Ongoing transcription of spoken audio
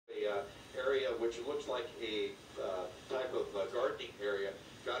area, which looks like a type of gardening area,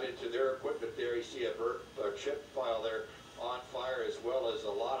 got into their equipment there. You see a chip file there on fire, as well as a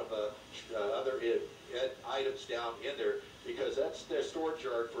lot of other items down in there, because that's their storage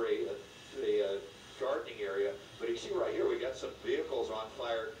yard for a gardening area. But you see right here, we got some vehicles on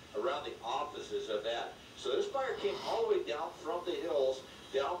fire around the offices of that. So this fire came all the way down from the hills,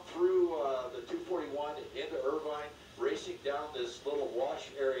 down through the 241 into Irvine, racing down this little wash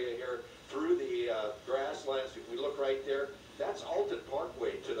area here through the grasslands. If we look right there, that's Alton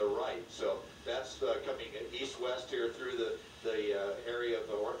Parkway to the right. So that's coming east-west here through the area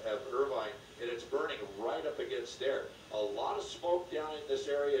of Irvine, and it's burning right up against there. A lot of smoke down in this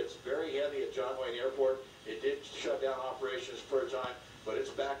area. It's very heavy at John Wayne Airport. It did shut down operations for a time, but it's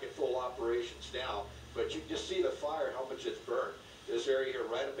back in full operations now. But you can just see the fire, how much it's burned. This area here,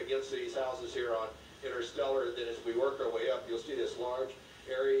 right up against these houses here on Interstellar, and then as we work our way up, you'll see this large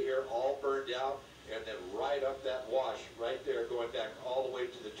area here all burned out, and then right up that wash right there, going back all the way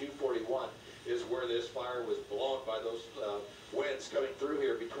to the 241, is where this fire was blown by those winds coming through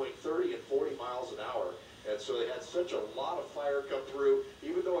here between 30 and 40 miles an hour. And so they had such a lot of fire come through,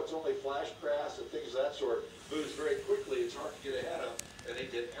 even though it's only flash grass and things of that sort, moves very quickly. It's hard to get ahead of, and they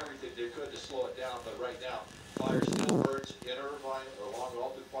did everything they could to slow it down. But right now, fire still burns in Irvine along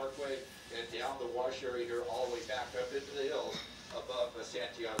Alton Parkway and down the wash area here, all the way back up into the hills above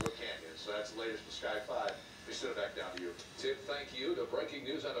Santiago Canyon. So that's the latest from Sky 5. We send it back down to you. Tim, thank you. To breaking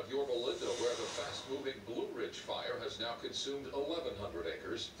news out of Yorba, where the fast-moving Blueridge fire has now consumed 1,100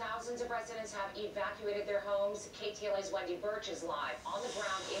 acres. Thousands of residents have evacuated their homes. KTLA's Wendy Birch is live on the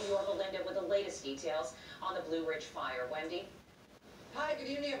ground in Yorba with the latest details on the Blueridge fire. Wendy? Hi, good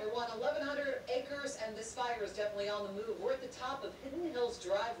evening, everyone. 1,100 acres, and this fire is definitely on the move. We're at the top of Hidden Hills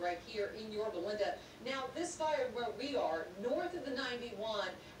Drive right here in Yorba. Now, this fire where we are, north of the 91,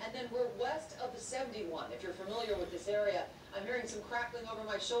 and then we're west of the 71. If you're familiar with this area, I'm hearing some crackling over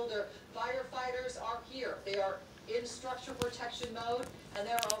my shoulder. Firefighters are here. They are in structure protection mode, and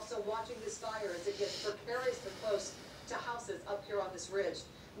they're also watching this fire as it gets precariously close to houses up here on this ridge.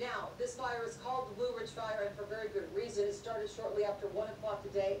 Now, this fire is called the Blueridge Fire, and for very good reason. It started shortly after 1 o'clock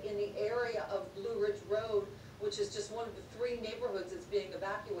today in the area of Blueridge Road, which is just one of the 3 neighborhoods that's being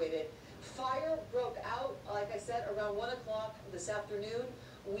evacuated. Fire broke out, like I said, around 1 o'clock this afternoon.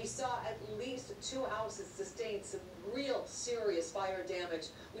 We saw at least 2 houses sustain some real serious fire damage.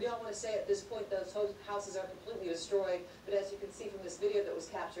 We don't want to say at this point those houses are completely destroyed, but as you can see from this video that was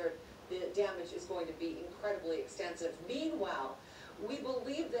captured, the damage is going to be incredibly extensive. Meanwhile, we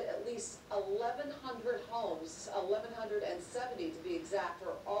believe that at least 1,100 homes, 1,170 to be exact,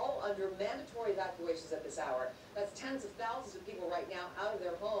 are all under mandatory evacuations at this hour. That's tens of thousands of people right now out of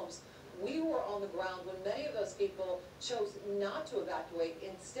their homes. We were on the ground when many of those people chose not to evacuate.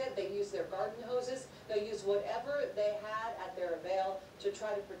 Instead, they used their garden hoses. They used whatever they had at their avail to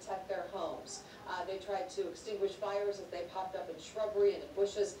try to protect their homes. They tried to extinguish fires as they popped up in shrubbery and in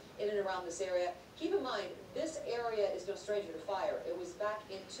bushes in and around this area. Keep in mind, this area is no stranger to fire. It was back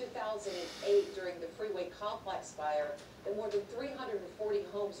in 2008 during the Freeway Complex fire that more than 340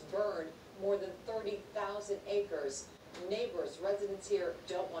 homes burned, more than 30,000 acres. Neighbors, residents here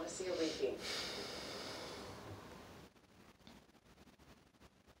don't want to see a repeat.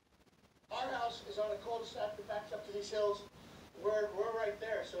 Our house is on a cul-de-sac that backs up to these hills. We're right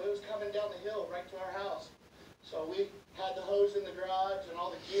there, so it was coming down the hill right to our house. So we had the hose in the garage and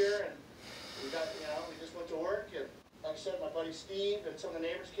all the gear, and we got, we just went to work, and like I said, my buddy Steve and some of the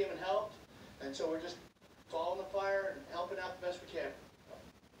neighbors came and helped, and so we're just following the fire and helping out the best we can.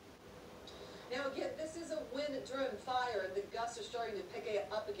 Now again, this is a wind-driven fire, and the gusts are starting to pick it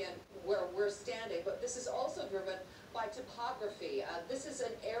up again where we're standing, but this is also driven by topography. This is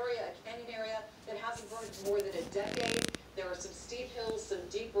an area, a canyon area, that hasn't burned for more than a decade. There are some steep hills, some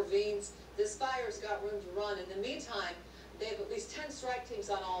deep ravines. This fire's got room to run. In the meantime, they have at least 10 strike teams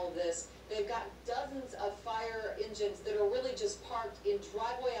on all of this. They've got dozens of fire engines that are really just parked in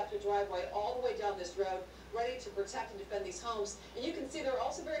driveway after driveway all the way down this road, ready to protect and defend these homes. And you can see they're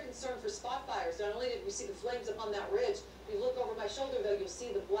also very concerned for spot fires. Not only did we see the flames up on that ridge, if you look over my shoulder, though, you'll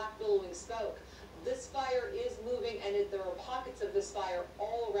see the black billowing smoke. This fire is moving, and there are pockets of this fire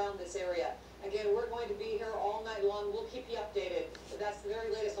all around this area. Again, we're going to be here all night long. We'll keep you updated. But that's the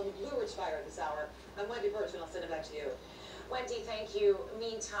very latest on the Blueridge fire at this hour. I'm Wendy Birch, and I'll send it back to you. Wendy, thank you.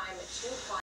 Meantime, 2